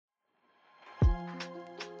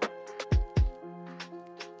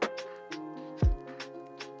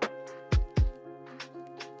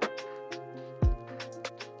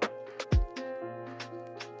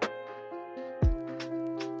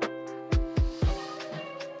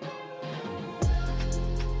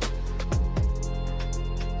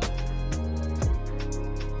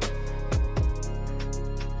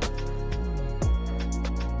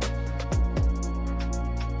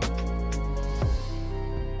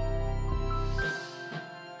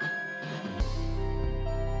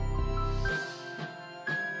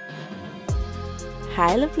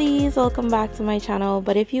Hi lovelies, welcome back to my channel.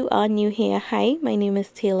 But if you are new here, hi, my name is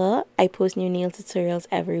Taylor. I post new nail tutorials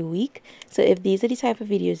every week, so if these are the type of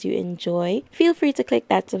videos you enjoy, feel free to click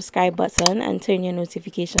that subscribe button and turn your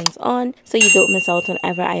notifications on so you don't miss out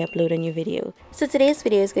whenever I upload a new video. So today's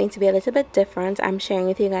video is going to be a little bit different. I'm sharing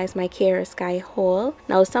with you guys my Kiara Sky haul.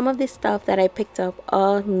 Now some of the stuff that I picked up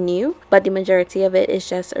are new, but the majority of it is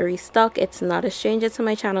just a restock. It's not a stranger to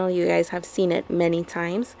my channel. You guys have seen it many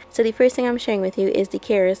times. So the first thing I'm sharing with you is the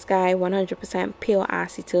Kiara Sky 100% pure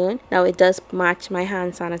acetone. Now it does match my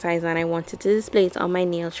hand sanitizer and I wanted to display it on my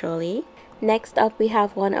nail trolley. Next up, we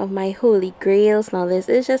have one of my holy grails. Now this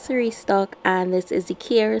is just a restock and this is the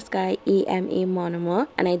Kiara Sky EMA monomer,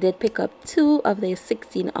 and I did pick up 2 of the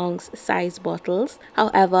 16-ounce size bottles.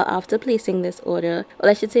 However, after placing this order, well,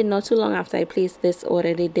 I should say not too long after I placed this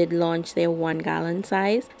order, they did launch their 1-gallon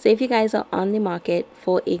size. So if you guys are on the market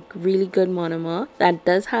for a really good monomer that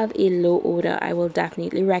does have a low odor, I will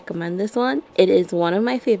definitely recommend this one. It is one of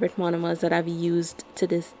my favorite monomers that I've used to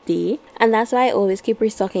this day, and that's why I always keep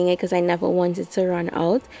restocking it, because I never wanted to run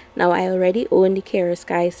out. Now I already own the Kiara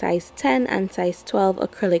Sky size 10 and size 12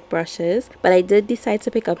 acrylic brushes, but I did decide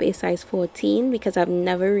to pick up a size 14 because I've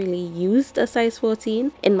never really used a size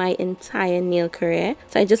 14 in my entire nail career,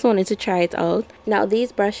 so I just wanted to try it out. Now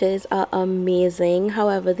these brushes are amazing,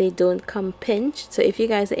 however they don't come pinched, so if you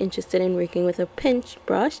guys are interested in working with a pinched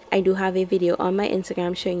brush, I do have a video on my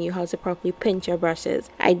Instagram showing you how to properly pinch your brushes.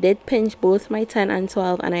 I did pinch both my 10 and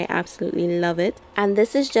 12 and I absolutely love it. And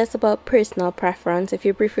this is just about personal preference, if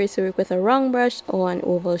you prefer to work with a round brush or an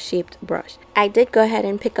oval shaped brush. I did go ahead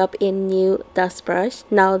and pick up a new dust brush.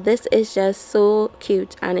 Now this is just so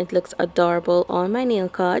cute and it looks adorable on my nail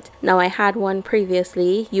card. Now I had one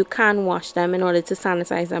previously. You can wash them in order to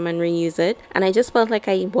sanitize them and reuse it, and I just felt like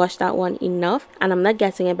I washed that one enough and I'm not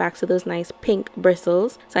getting it back to those nice pink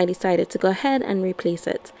bristles, so I decided to go ahead and replace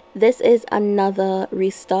it. This is another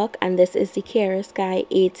restock and this is the Kiara Sky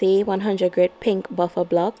 80 100 grit pink buffer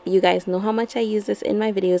block. You guys know how much I use this in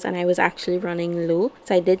my videos and I was actually running low,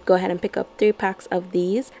 so I did go ahead and pick up 3 packs of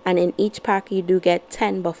these, and in each pack you do get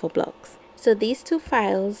 10 buffer blocks. So these 2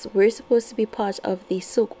 files were supposed to be part of the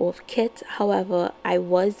soak off kit, however I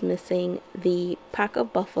was missing the pack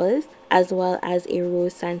of buffers as well as a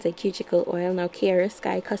rose scented cuticle oil. Now Kiara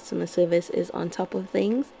Sky customer service is on top of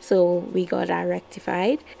things, so we got that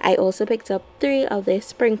rectified. I also picked up 3 of the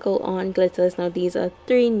sprinkle on glitters. Now these are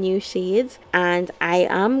 3 new shades and I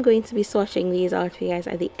am going to be swatching these out for you guys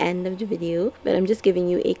at the end of the video, but I'm just giving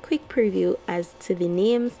you a quick preview as to the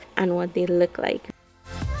names and what they look like.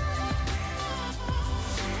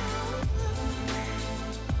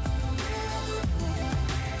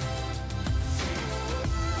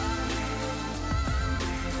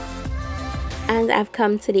 And I've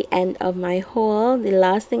come to the end of my haul. The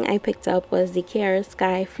last thing I picked up was the Kiara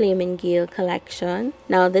Sky Flamingle collection.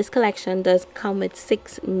 Now this collection does come with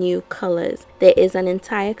 6 new colors. There is an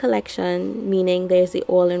entire collection, meaning there's the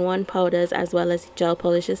all-in-one powders as well as the gel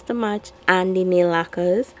polishes to match and the nail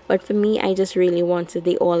lacquers. But for me, I just really wanted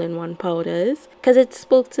the all-in-one powders because it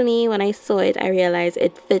spoke to me. When I saw it, I realized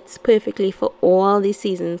it fits perfectly for all the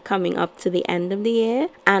seasons coming up to the end of the year,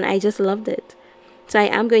 and I just loved it. So I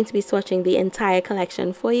am going to be swatching the entire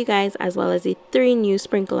collection for you guys, as well as the 3 new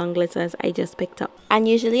sprinkle on glitters I just picked up. And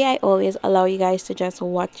usually I always allow you guys to just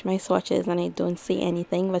watch my swatches and I don't say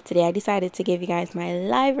anything, but today I decided to give you guys my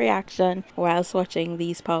live reaction while swatching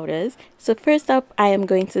these powders. So first up, I am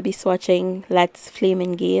going to be swatching Let's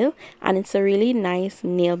Flamingle, and it's a really nice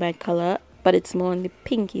nail bed color, but it's more on the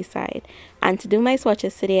pinky side. And to do my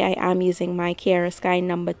swatches today, I am using my Kiara Sky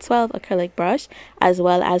number 12 acrylic brush as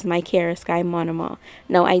well as my Kiara Sky monomer.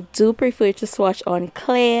 Now I do prefer to swatch on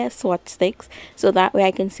clear swatch sticks, so that way I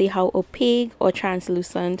can see how opaque or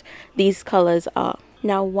translucent these colors are.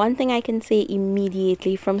 Now one thing I can say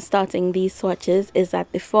immediately from starting these swatches is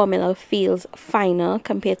that the formula feels finer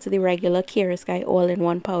compared to the regular Kiara Sky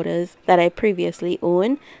all-in-one powders that I previously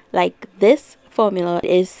owned. Like this formula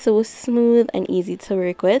is so smooth and easy to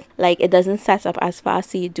work with. Like it doesn't set up as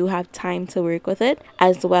fast, so you do have time to work with it,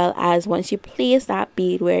 as well as once you place that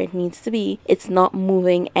bead where it needs to be, it's not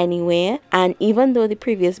moving anywhere. And even though the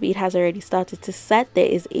previous bead has already started to set, there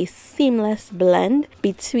is a seamless blend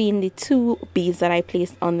between the 2 beads that I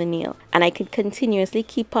placed on the nail, and I could continuously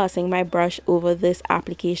keep passing my brush over this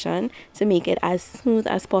application to make it as smooth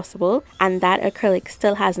as possible. And that acrylic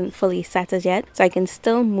still hasn't fully settled yet, so I can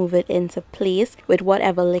still move it into place with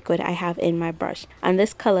whatever liquid I have in my brush. And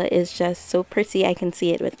this color is just so pretty. I can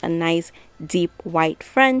see it with a nice deep white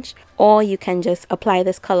French, or you can just apply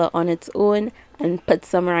this color on its own and put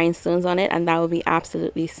some rhinestones on it, and that will be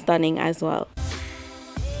absolutely stunning as well.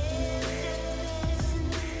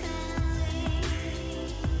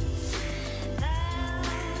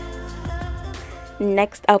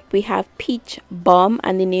 Next up we have Peach Bomb,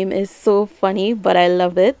 and the name is so funny, but I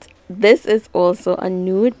love it. This is also a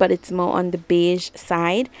nude, but it's more on the beige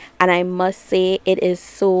side, and I must say it is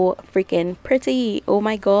so freaking pretty. Oh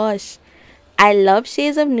my gosh, I love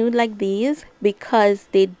shades of nude like these because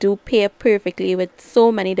they do pair perfectly with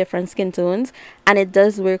so many different skin tones, and it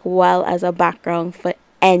does work well as a background for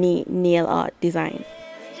any nail art design.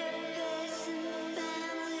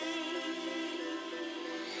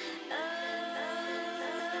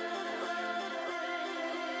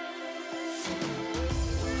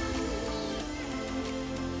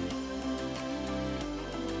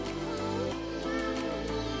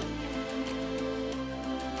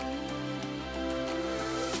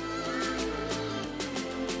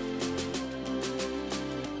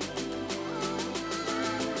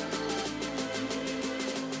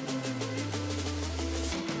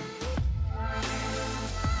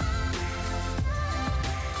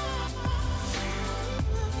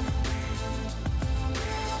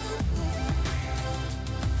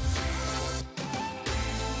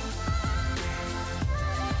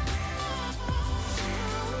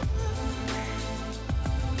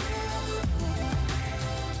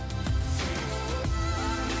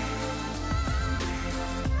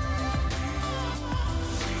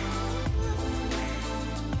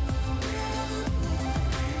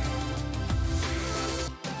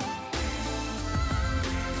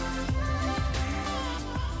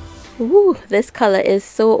 Ooh, this color is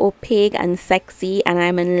so opaque and sexy, and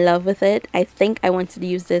I'm in love with it. I think I want to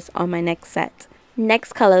use this on my next set.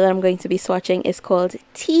 Next color that I'm going to be swatching is called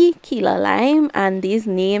Tequila Lime, and these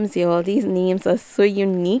names, y'all, these names are so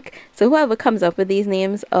unique. So whoever comes up with these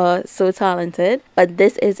names are so talented. But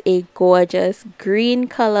this is a gorgeous green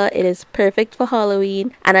color. It is perfect for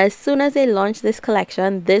Halloween, and as soon as they launched this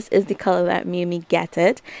collection, this is the color that made me get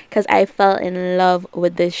it, because I fell in love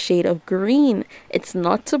with this shade of green. It's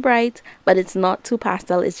not too bright, but it's not too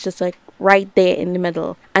pastel. It's just like right there in the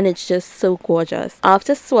middle, and it's just so gorgeous.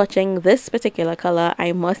 After swatching this particular color,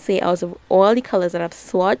 I must say, out of all the colors that I've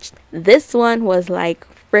swatched, this one was like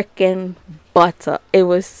freaking butter. It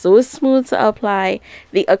was so smooth to apply.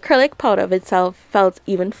 The acrylic powder of itself felt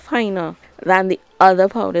even finer than the other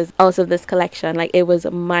powders out of this collection. Like, it was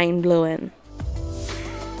mind-blowing.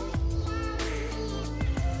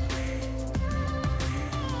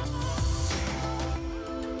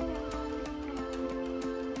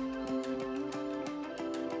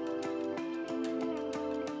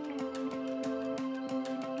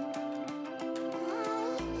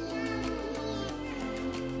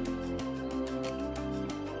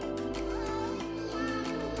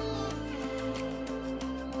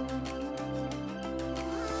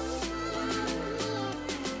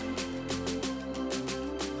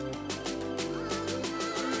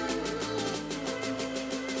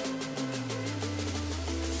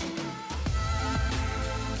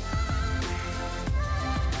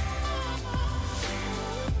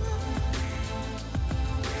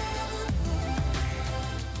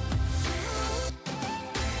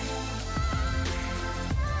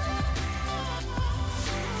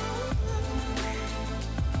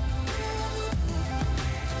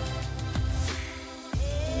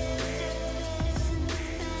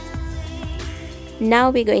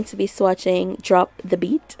 Now we're going to be swatching Drop the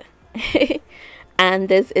Beat. And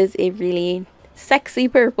this is a really sexy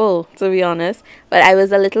purple, to be honest, but I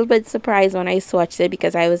was a little bit surprised when I swatched it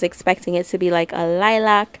because I was expecting it to be like a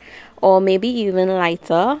lilac or maybe even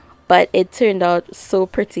lighter, but it turned out so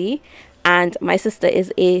pretty. And my sister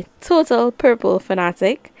is a total purple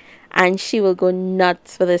fanatic, and she will go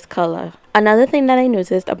nuts for this color. Another thing that I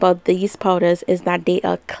noticed about these powders is that they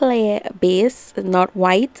are clear base, not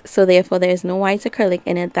white, so therefore there is no white acrylic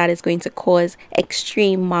in it that is going to cause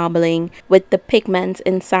extreme marbling with the pigment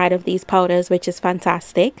inside of these powders, which is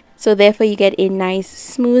fantastic. So therefore you get a nice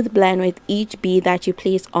smooth blend with each bead that you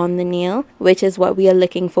place on the nail, which is what we are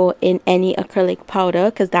looking for in any acrylic powder,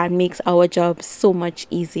 because that makes our job so much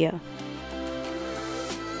easier.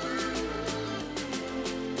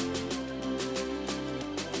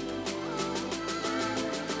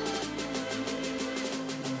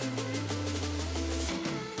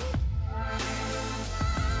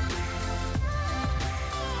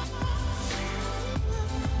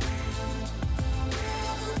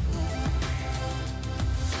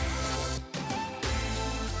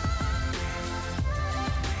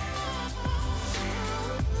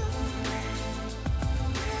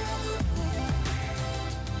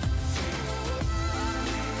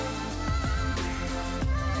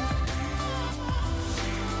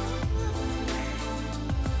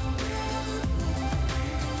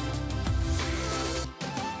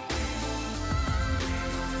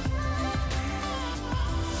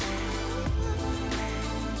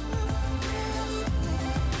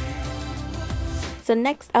 So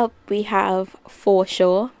next up we have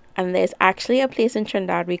Foreshore. And there's actually a place in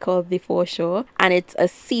Trinidad we call the Foreshore, and it's a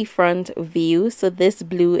seafront view, so this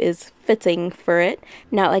blue is fitting for it.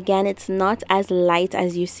 Now again, it's not as light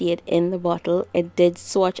as you see it in the bottle. It did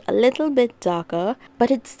swatch a little bit darker,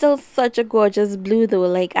 but it's still such a gorgeous blue though.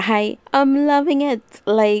 Like, I am loving it.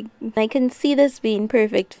 Like, I can see this being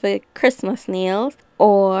perfect for Christmas nails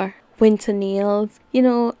or winter nails, you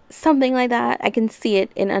know, something like that. I can see it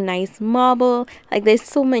in a nice marble. Like, there's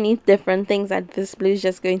so many different things that this blue is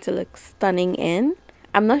just going to look stunning in.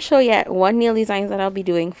 I'm not sure yet what nail designs that I'll be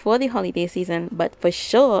doing for the holiday season, but for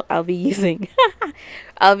sure I'll be using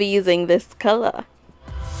I'll be using this color.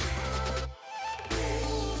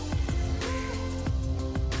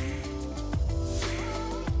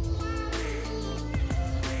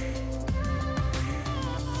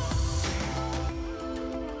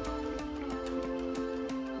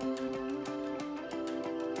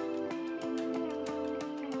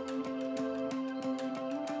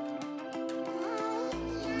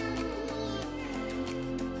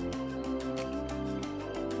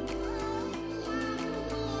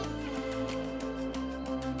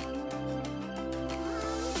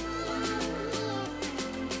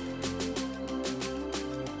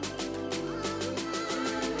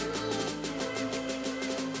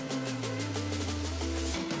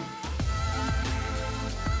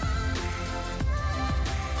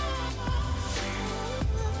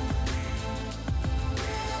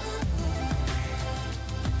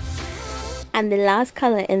 And the last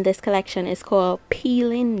color in this collection is called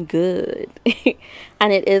Peeling Good.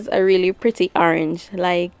 And it is a really pretty orange.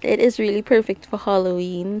 Like, it is really perfect for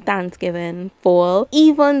Halloween, Thanksgiving, fall,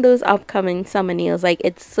 even those upcoming summer nails. Like,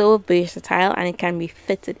 it's so versatile and it can be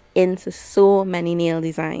fitted into so many nail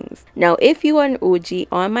designs. Now, if you are an OG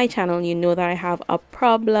on my channel, you know that I have a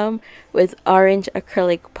problem with orange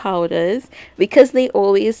acrylic powders because they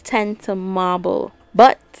always tend to marble.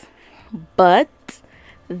 But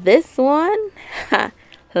this one,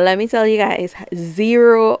 let me tell you guys,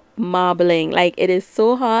 zero marbling. Like, it is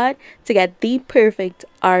so hard to get the perfect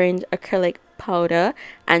orange acrylic powder,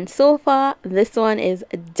 and so far this one is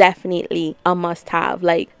definitely a must-have.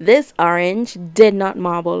 Like, this orange did not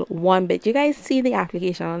marble one bit. You guys see the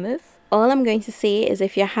application on this? All I'm going to say is,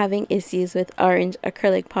 if you're having issues with orange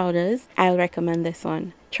acrylic powders, I'll recommend this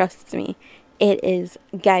one. Trust me. It is,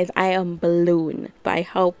 guys, I am blown by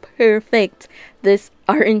how perfect this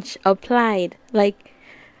orange applied. Like,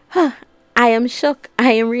 I am shook.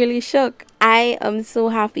 I am really shook. I am so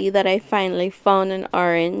happy that I finally found an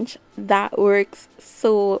orange that works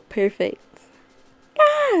so perfect.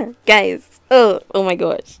 Guys, oh my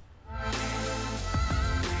gosh.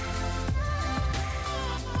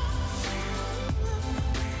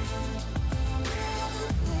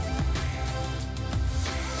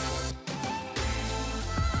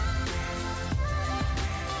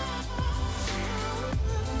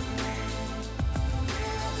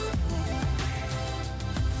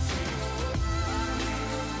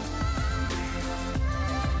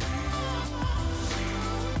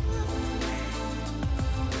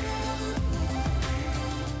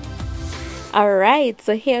 Alright,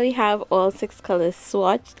 so here we have all 6 colors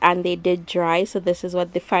swatched, and they did dry, so this is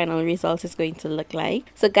what the final result is going to look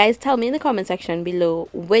like. So guys, tell me in the comment section below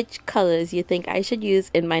which colors you think I should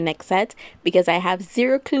use in my next set, because I have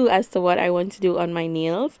zero clue as to what I want to do on my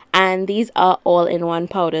nails. And these are all-in-one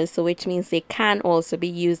powders, so which means they can also be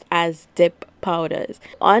used as dip powders.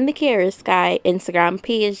 On the Kiara Sky Instagram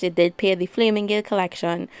page, they did pair the Flamingle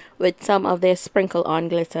collection with some of their sprinkle on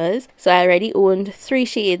glitters. So I already owned 3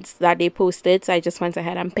 shades that they posted, so I just went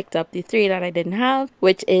ahead and picked up the 3 that I didn't have,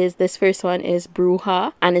 which is, this first one is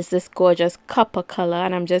Bruja, and it's this gorgeous copper color,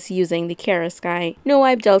 and I'm just using the Kiara Sky No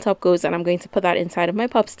Wipe Gel Top Coats, and I'm going to put that inside of my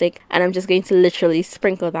pop stick, and I'm just going to literally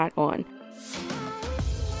sprinkle that on.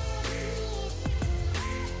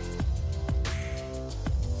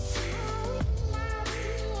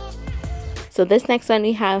 So this next one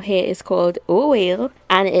we have here is called Oh Whale,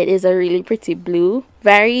 and it is a really pretty blue,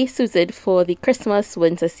 very suited for the Christmas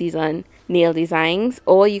winter season nail designs,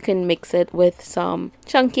 or you can mix it with some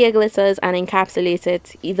chunkier glitters and encapsulate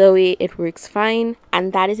it. Either way, it works fine.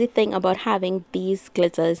 And that is the thing about having these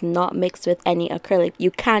glitters not mixed with any acrylic.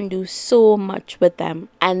 You can do so much with them.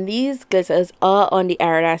 And these glitters are on the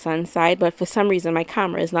iridescent side, but for some reason my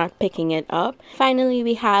camera is not picking it up. Finally,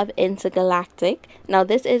 we have Intergalactic. Now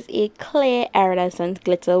this is a clear iridescent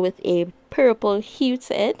glitter with a purple hue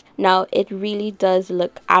to it. Now it really does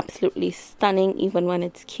look absolutely stunning even when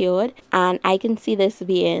it's cured, and I can see this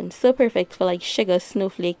being so perfect for like sugar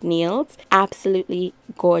snowflake nails. Absolutely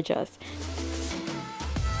gorgeous.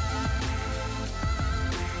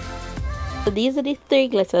 So these are the 3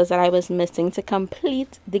 glitters that I was missing to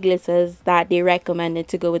complete the glitters that they recommended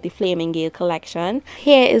to go with the Flamingle collection.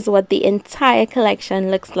 Here is what the entire collection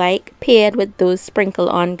looks like paired with those sprinkle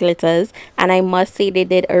on glitters, and I must say they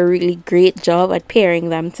did a really great job at pairing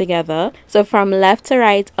them together. So from left to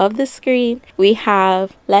right of the screen we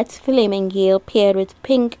have Let's Flamingle paired with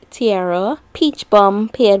Pink Tiara, Peach Bum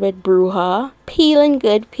paired with Bruja, Peelin'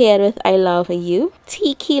 Good paired with I Love You,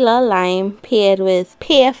 Tequila Lime paired with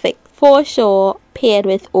Perfect For Sure paired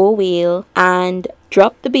with Oh Whale, and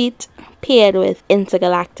Drop the Beat paired with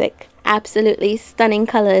Intergalactic. Absolutely stunning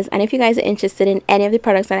colors, and if you guys are interested in any of the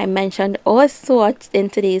products that I mentioned or swatched in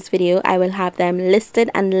today's video, I will have them listed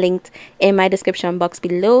and linked in my description box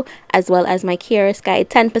below, as well as my Kiara Sky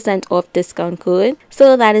 10% off discount code.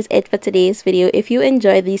 So that is it for today's video. If you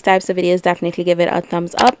enjoy these types of videos, definitely give it a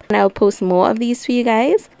thumbs up, and I'll post more of these for you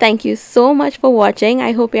guys. Thank you so much for watching.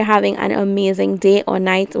 I hope you're having an amazing day or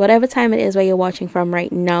night, whatever time it is where you're watching from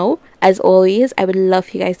right now. As always, I would love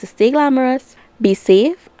for you guys to stay glamorous, be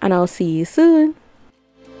safe, and I'll see you soon.